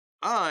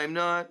I'm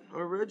not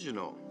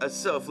original. A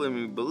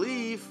self-limiting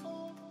belief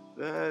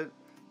that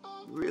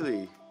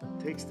really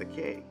takes the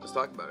cake. Let's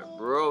talk about it.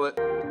 Roll it.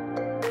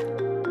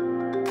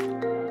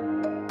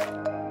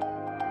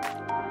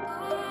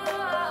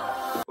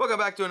 Welcome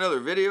back to another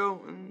video.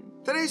 And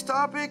today's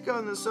topic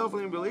on the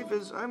self-limiting belief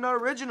is I'm not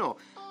original.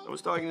 I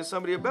was talking to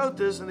somebody about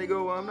this and they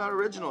go, well, I'm not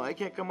original. I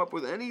can't come up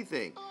with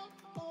anything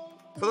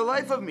for the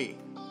life of me.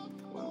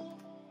 Well,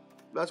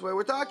 that's why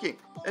we're talking.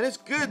 And it's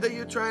good that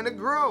you're trying to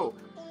grow.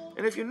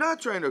 And if you're not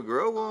trying to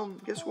grow, well,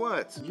 guess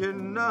what? You're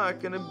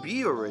not gonna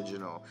be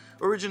original.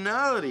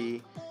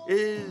 Originality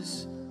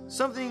is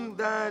something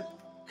that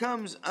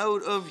comes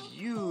out of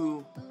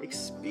you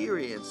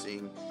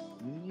experiencing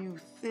new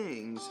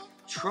things,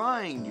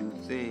 trying new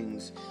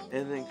things,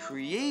 and then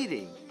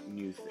creating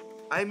new things.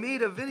 I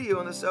made a video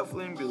on the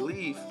self-limiting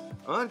belief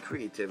on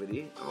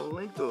creativity. I'll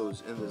link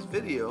those in this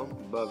video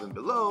above and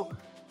below.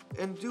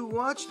 And do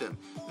watch them.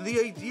 The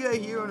idea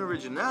here on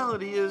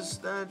originality is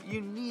that you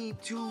need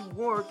to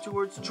work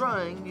towards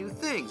trying new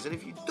things. And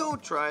if you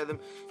don't try them,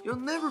 you'll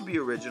never be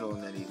original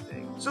in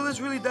anything. So let's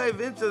really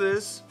dive into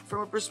this from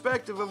a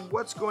perspective of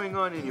what's going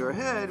on in your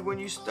head when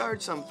you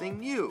start something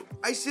new.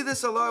 I see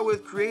this a lot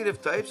with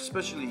creative types,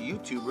 especially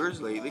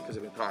YouTubers lately, because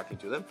I've been talking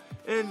to them.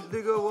 And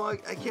they go, well,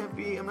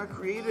 I'm not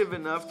creative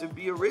enough to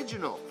be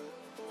original.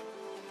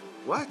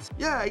 What?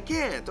 Yeah, I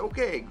can't.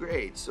 Okay,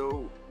 great.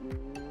 So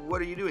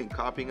what are you doing?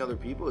 Copying other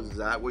people? Is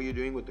that what you're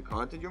doing with the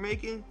content you're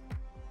making?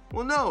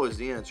 Well, no is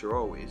the answer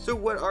always. So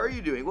what are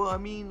you doing? Well, I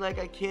mean, like,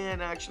 I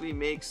can't actually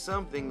make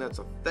something that's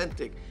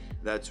authentic,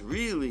 that's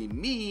really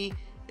me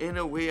in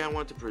a way I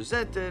want to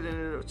present it,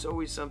 and it's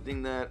always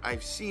something that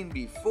I've seen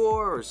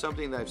before or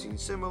something that I've seen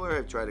similar.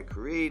 I've tried to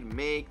create,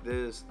 make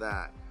this,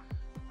 that.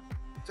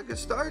 It's a good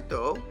start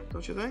though,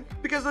 don't you think?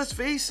 Because let's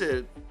face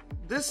it,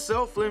 this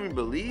self-limiting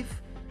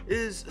belief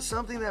is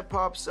something that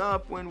pops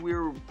up when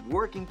we're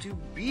working to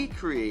be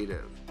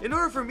creative. In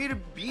order for me to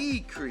be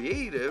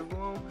creative,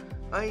 well,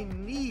 I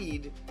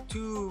need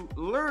to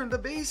learn the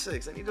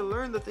basics. I need to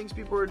learn the things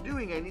people are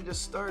doing. I need to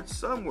start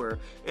somewhere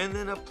and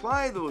then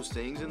apply those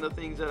things and the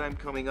things that I'm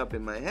coming up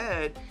in my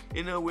head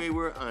in a way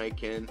where I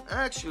can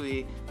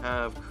actually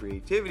have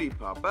creativity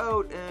pop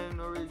out, and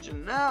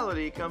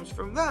originality comes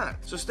from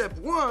that. So step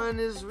one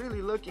is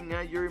really looking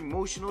at your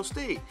emotional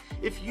state.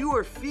 If you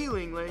are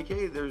feeling like,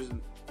 hey,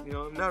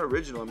 I'm not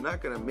original, I'm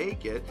not gonna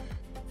make it,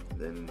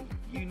 then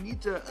you need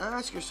to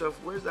ask yourself,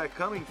 where's that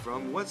coming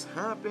from? What's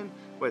happened?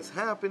 What's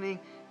happening?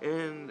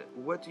 And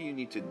what do you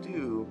need to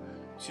do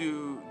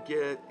to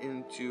get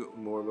into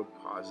more of a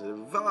positive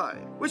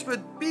vibe? Which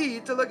would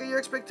be to look at your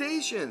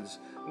expectations.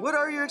 What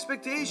are your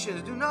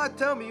expectations? Do not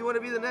tell me you want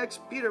to be the next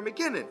Peter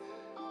McKinnon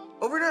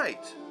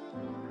overnight.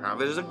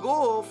 Have it as a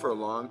goal for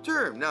long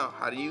term. Now,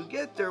 how do you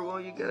get there?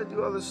 Well, you gotta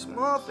do all the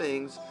small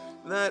things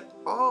that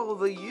all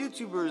the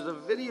YouTubers, the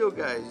video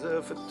guys,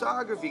 the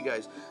photography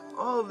guys,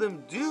 all of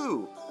them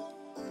do.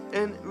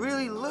 And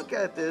really look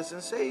at this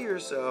and say to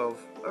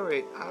yourself, all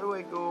right, how do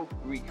I go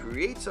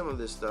recreate some of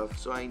this stuff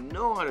so I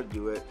know how to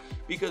do it?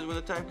 Because when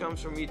the time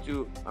comes for me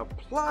to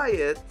apply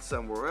it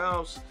somewhere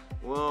else,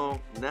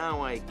 well,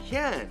 now I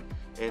can.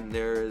 And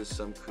there is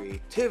some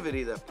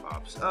creativity that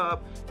pops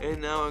up, and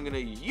now I'm gonna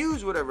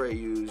use whatever I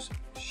use,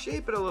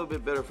 shape it a little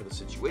bit better for the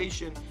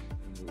situation,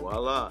 and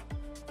voila,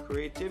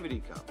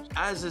 creativity comes.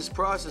 As this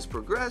process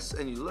progresses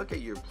and you look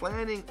at your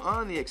planning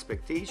on the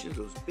expectations,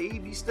 those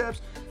baby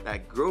steps,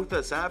 that growth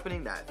that's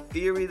happening, that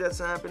theory that's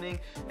happening,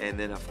 and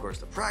then of course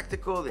the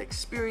practical, the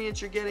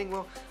experience you're getting,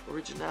 well,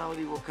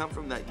 originality will come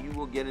from that. You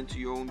will get into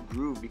your own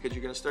groove because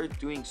you're gonna start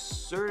doing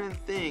certain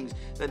things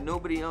that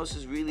nobody else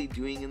is really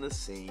doing in the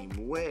same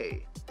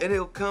way. And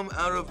it'll come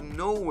out of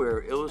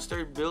nowhere. It'll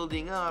start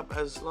building up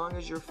as long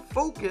as you're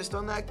focused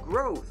on that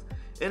growth.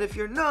 And if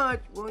you're not,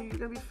 well, you're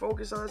gonna be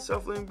focused on that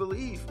self-limiting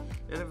belief,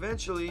 and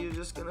eventually you're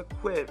just gonna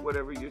quit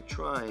whatever you're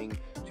trying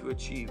to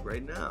achieve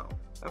right now.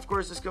 Of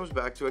course, this comes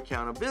back to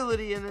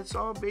accountability, and it's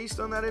all based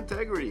on that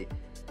integrity.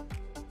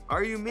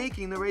 Are you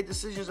making the right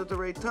decisions at the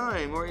right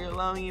time, or are you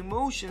allowing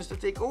emotions to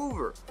take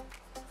over?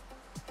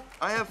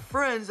 I have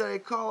friends that I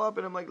call up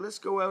and I'm like, let's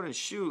go out and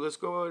shoot, let's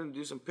go out and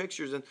do some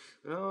pictures, and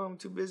oh, I'm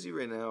too busy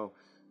right now.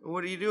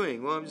 What are you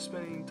doing? Well, I'm just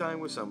spending time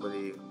with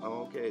somebody.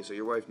 Oh, okay, so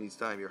your wife needs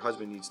time, your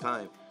husband needs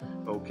time.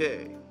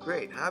 Okay,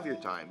 great, have your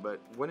time,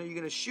 but when are you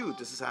gonna shoot?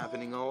 This is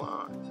happening a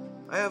lot.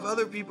 I have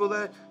other people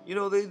that,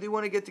 they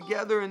want to get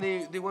together and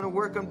they want to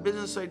work on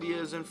business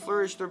ideas and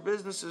flourish their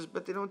businesses,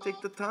 but they don't take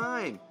the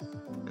time.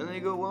 And they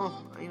go,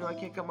 well, I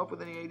can't come up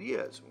with any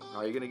ideas. Well, how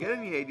are you gonna get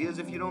any ideas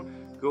if you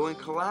don't go and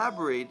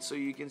collaborate so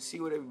you can see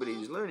what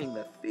everybody's learning,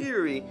 that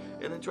theory,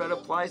 and then try to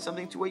apply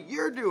something to what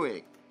you're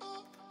doing?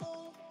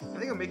 I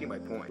think I'm making my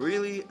point.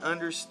 Really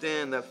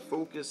understand that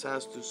focus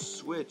has to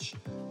switch,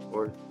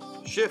 or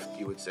shift,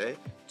 you would say,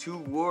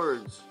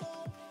 towards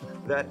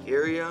that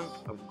area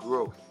of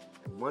growth.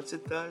 And once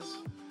it does,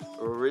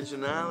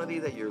 originality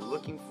that you're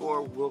looking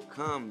for will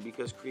come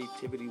because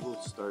creativity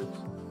will start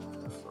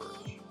to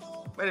flourish.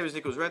 My name is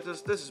Nicholas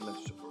Rentas. This is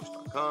Mentorship Pro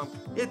Stock.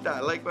 SoulfullyBelieve.com. Hit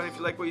that like button if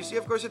you like what you see.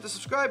 Of course, hit the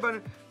subscribe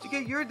button to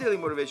get your daily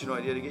motivational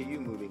idea to get you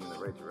moving in the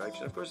right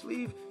direction. Of course,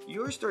 leave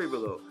your story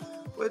below.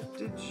 What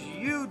did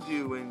you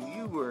do when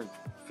you weren't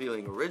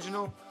feeling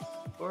original?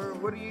 Or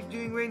what are you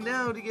doing right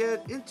now to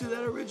get into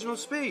that original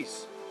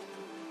space?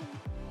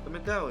 The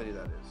mentality,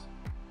 that is.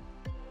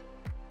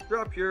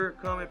 Drop your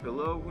comment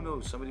below. Who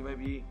knows, somebody might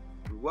be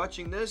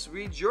watching this,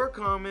 read your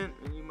comment,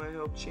 and you might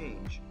help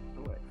change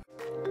the life.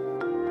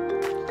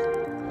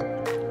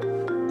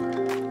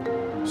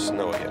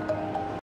 Snow again.